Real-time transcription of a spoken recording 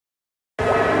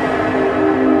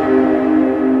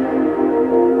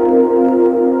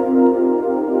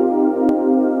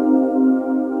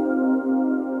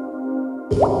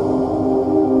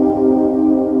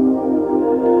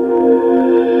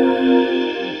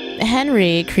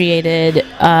Henri created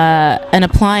an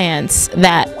appliance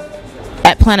that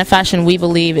at Planet Fashion we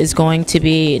believe is going to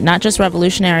be not just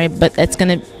revolutionary, but it's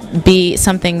going to be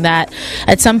something that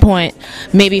at some point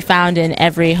may be found in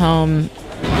every home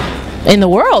in the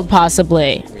world,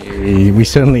 possibly. We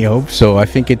certainly hope so. I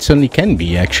think it certainly can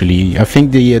be, actually. I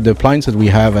think the appliance that we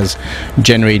have as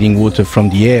generating water from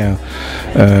the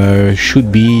air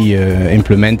should be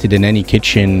implemented in any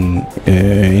kitchen,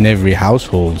 in every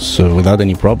household, so without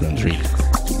any problems, really.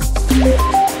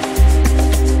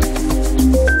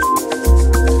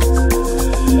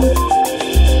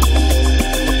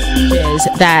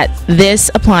 That this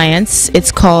appliance,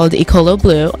 it's called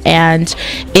EcoloBlue, and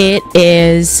it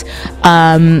is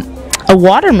a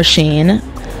water machine,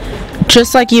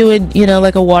 just like you would,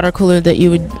 like a water cooler that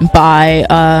you would buy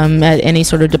at any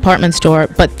sort of department store.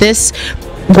 But this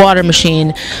water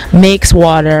machine makes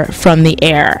water from the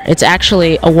air. It's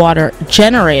actually a water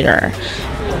generator,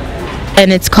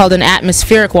 and it's called an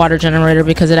atmospheric water generator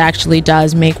because it actually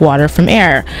does make water from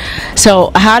air.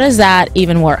 So how does that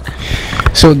even work?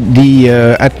 So the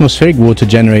atmospheric water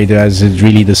generator, as is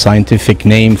really the scientific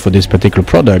name for this particular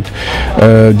product,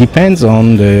 depends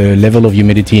on the level of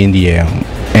humidity in the air.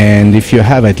 And if you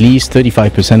have at least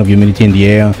 35% of humidity in the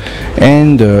air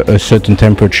and a certain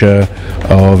temperature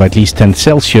of at least 10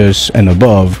 Celsius and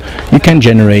above, you can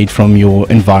generate from your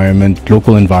environment,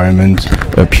 local environment,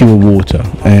 pure water.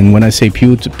 And when I say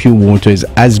pure water, is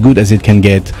as good as it can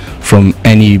get from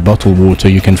any bottled water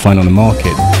you can find on the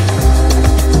market.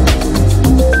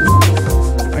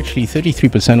 Actually,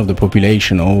 33% of the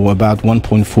population, or about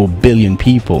 1.4 billion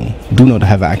people, do not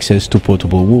have access to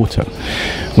potable water.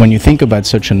 When you think about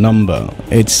such a number,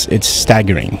 it's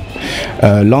staggering.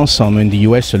 Last summer in the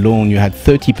US alone, you had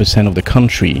 30% of the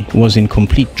country was in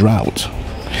complete drought.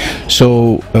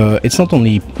 So it's not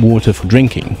only water for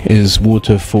drinking, it's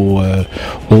water for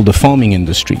all the farming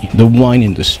industry, the wine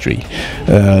industry,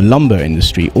 lumber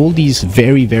industry. All these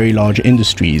very, very large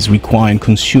industries require and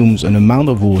consumes an amount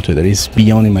of water that is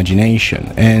beyond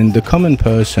imagination. And the common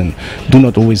person do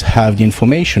not always have the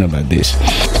information about this.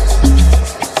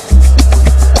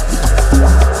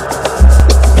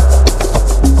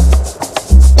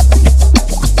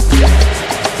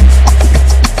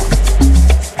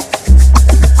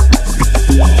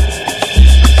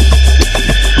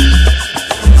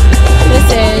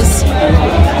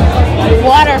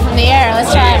 Water from the air.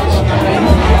 Let's try it.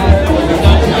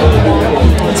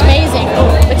 It's amazing.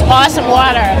 It's awesome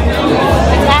water.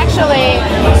 It's actually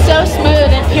so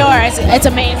smooth and pure. It's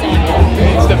amazing.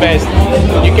 It's the best.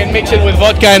 You can mix it with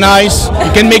vodka and ice.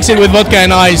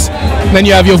 Then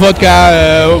you have your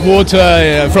vodka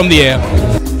water from the air.